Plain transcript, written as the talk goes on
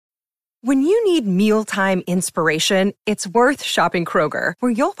When you need mealtime inspiration, it's worth shopping Kroger,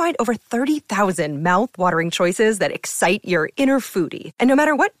 where you'll find over 30,000 mouth-watering choices that excite your inner foodie. And no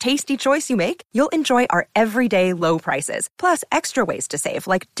matter what tasty choice you make, you'll enjoy our everyday low prices, plus extra ways to save,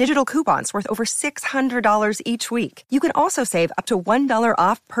 like digital coupons worth over $600 each week. You can also save up to $1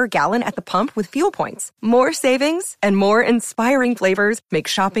 off per gallon at the pump with fuel points. More savings and more inspiring flavors make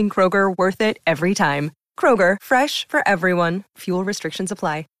shopping Kroger worth it every time. Kroger, fresh for everyone. Fuel restrictions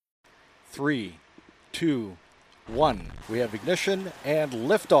apply. 3, 2, 1. We have ignition and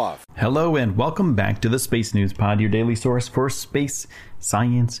liftoff. Hello and welcome back to the Space News Pod, your daily source for space,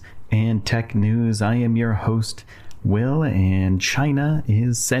 science, and tech news. I am your host, Will, and China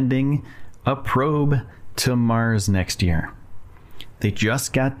is sending a probe to Mars next year. They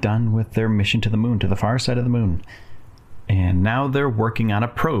just got done with their mission to the moon, to the far side of the moon. And now they're working on a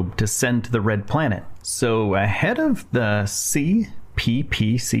probe to send to the Red Planet. So ahead of the CPPCC,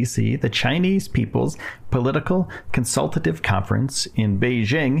 the Chinese People's Political Consultative Conference in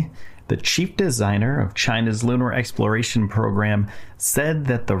Beijing, the chief designer of China's lunar exploration program said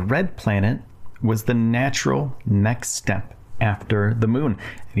that the Red Planet was the natural next step after the moon.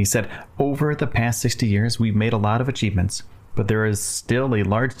 And he said, over the past 60 years, we've made a lot of achievements, but there is still a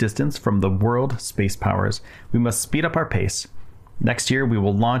large distance from the world space powers. We must speed up our pace. Next year, we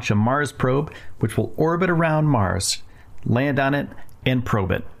will launch a Mars probe, which will orbit around Mars, land on it, and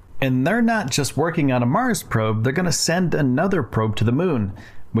probe it. And they're not just working on a Mars probe, they're going to send another probe to the moon,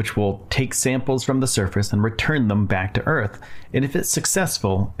 which will take samples from the surface and return them back to Earth. And if it's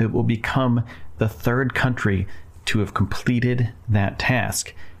successful, it will become the third country to have completed that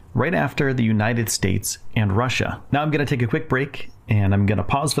task, right after the United States and Russia. Now I'm going to take a quick break, and I'm going to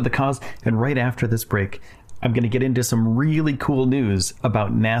pause for the cause, and right after this break, I'm going to get into some really cool news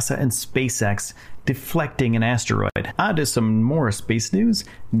about NASA and SpaceX deflecting an asteroid. On to some more space news.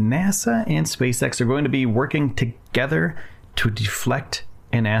 NASA and SpaceX are going to be working together to deflect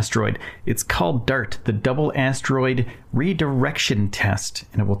an asteroid. It's called DART, the Double Asteroid Redirection Test,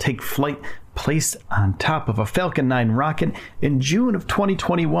 and it will take flight placed on top of a Falcon 9 rocket in June of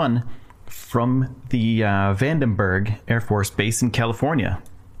 2021 from the Vandenberg Air Force Base in California.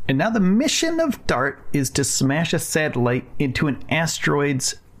 And now the mission of DART is to smash a satellite into an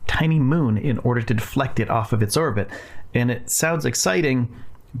asteroid's tiny moon in order to deflect it off of its orbit. And it sounds exciting,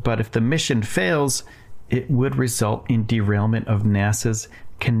 but if the mission fails, it would result in derailment of NASA's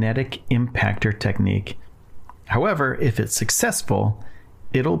kinetic impactor technique. However, if it's successful,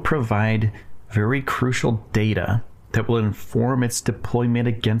 it'll provide very crucial data that will inform its deployment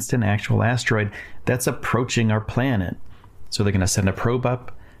against an actual asteroid that's approaching our planet. So they're going to send a probe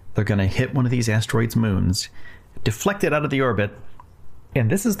up, they're going to hit one of these asteroids' moons, deflect it out of the orbit, and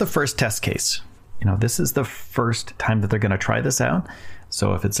this is the first test case. This is the first time that they're going to try this out.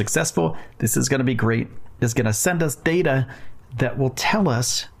 So if it's successful, this is going to be great. It's going to send us data that will tell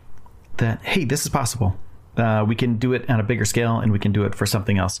us that, hey, this is possible. We can do it on a bigger scale, and we can do it for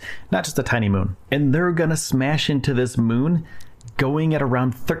something else, not just a tiny moon. And they're going to smash into this moon going at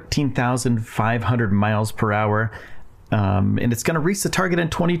around 13,500 miles per hour. And it's going to reach the target in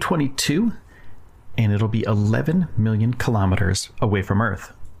 2022, and it'll be 11 million kilometers away from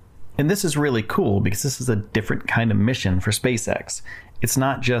Earth. And this is really cool because this is a different kind of mission for SpaceX. It's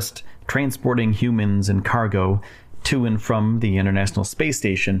not just transporting humans and cargo to and from the International Space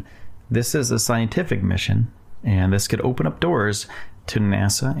Station. This is a scientific mission, and this could open up doors to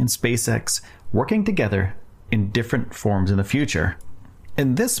NASA and SpaceX working together in different forms in the future.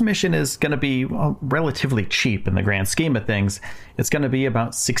 And this mission is going to be relatively cheap in the grand scheme of things. It's going to be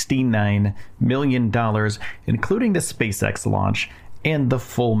about $69 million, including the SpaceX launch and the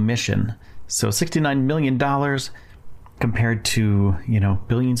full mission. So $69 million compared to,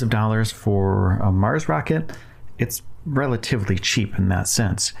 billions of dollars for a Mars rocket. It's relatively cheap in that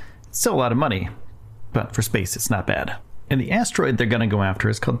sense. It's still a lot of money, but for space, it's not bad. And the asteroid they're going to go after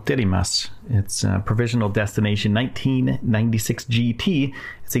is called Didymos. It's provisional destination 1996 GT.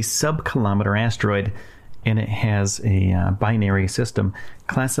 It's a sub-kilometer asteroid, and it has a binary system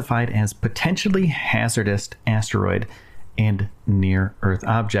classified as potentially hazardous asteroid and near-Earth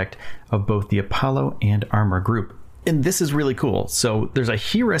object of both the Apollo and Armor group. And this is really cool. So there's a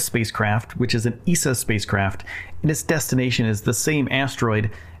Hera spacecraft, which is an ESA spacecraft, and its destination is the same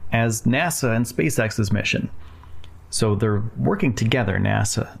asteroid as NASA and SpaceX's mission. So they're working together,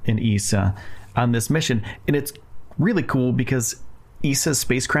 NASA and ESA, on this mission. And it's really cool because ESA's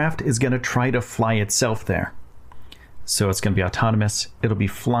spacecraft is going to try to fly itself there. So it's going to be autonomous. It'll be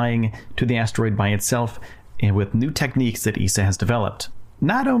flying to the asteroid by itself and with new techniques that ESA has developed.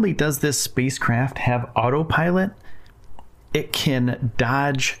 Not only does this spacecraft have autopilot, it can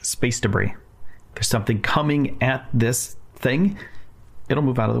dodge space debris. There's something coming at this thing, it'll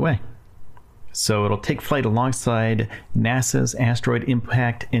move out of the way. So it'll take flight alongside NASA's Asteroid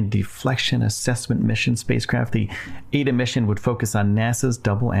Impact and Deflection Assessment Mission spacecraft. The ADA mission would focus on NASA's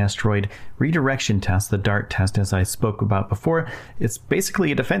Double Asteroid Redirection Test, the DART test, as I spoke about before. It's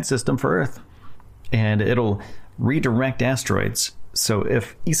basically a defense system for Earth, and it'll redirect asteroids. So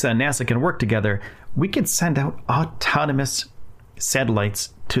if ESA and NASA can work together, we can send out autonomous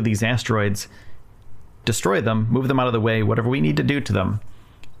satellites to these asteroids, destroy them, move them out of the way, whatever we need to do to them.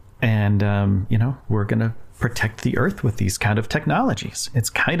 And, we're going to protect the Earth with these kind of technologies. It's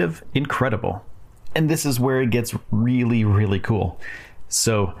kind of incredible. And this is where it gets really, really cool.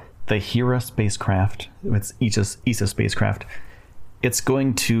 So the Hera spacecraft, it's ESA spacecraft, it's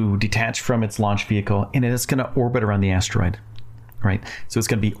going to detach from its launch vehicle and it's going to orbit around the asteroid, right? So it's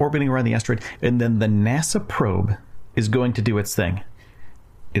going to be orbiting around the asteroid. And then the NASA probe is going to do its thing.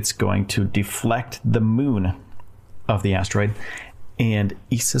 It's going to deflect the moon of the asteroid. And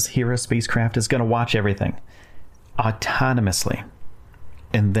ESA's Hera spacecraft is going to watch everything autonomously.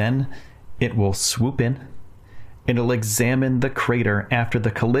 And then it will swoop in and it'll examine the crater after the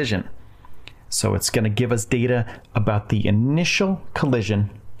collision. So it's going to give us data about the initial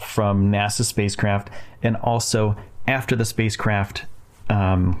collision from NASA spacecraft and also after the spacecraft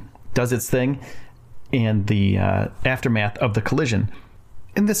does its thing and the aftermath of the collision.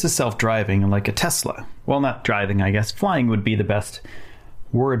 And this is self-driving like a Tesla. Well, not driving, I guess. Flying would be the best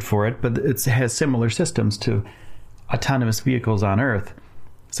word for it, but it has similar systems to autonomous vehicles on Earth.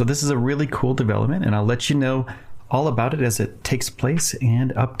 So this is a really cool development, and I'll let you know all about it as it takes place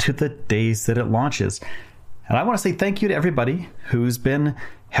and up to the days that it launches. And I want to say thank you to everybody who's been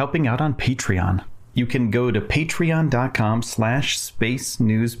helping out on Patreon. You can go to patreon.com/Space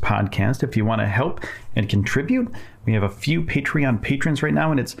News Podcast if you want to help and contribute. We have a few Patreon patrons right now,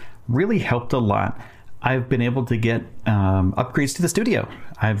 and it's really helped a lot. I've been able to get upgrades to the studio.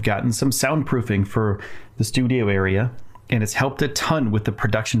 I've gotten some soundproofing for the studio area, and it's helped a ton with the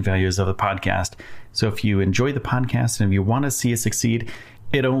production values of the podcast. So if you enjoy the podcast and if you want to see it succeed,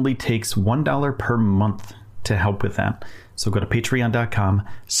 it only takes $1 per month to help with that. So go to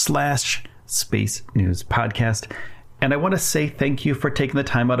patreon.com/Space News Podcast. And I want to say thank you for taking the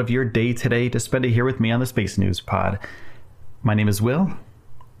time out of your day today to spend it here with me on the Space News Pod. My name is Will,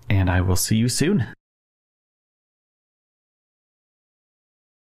 and I will see you soon.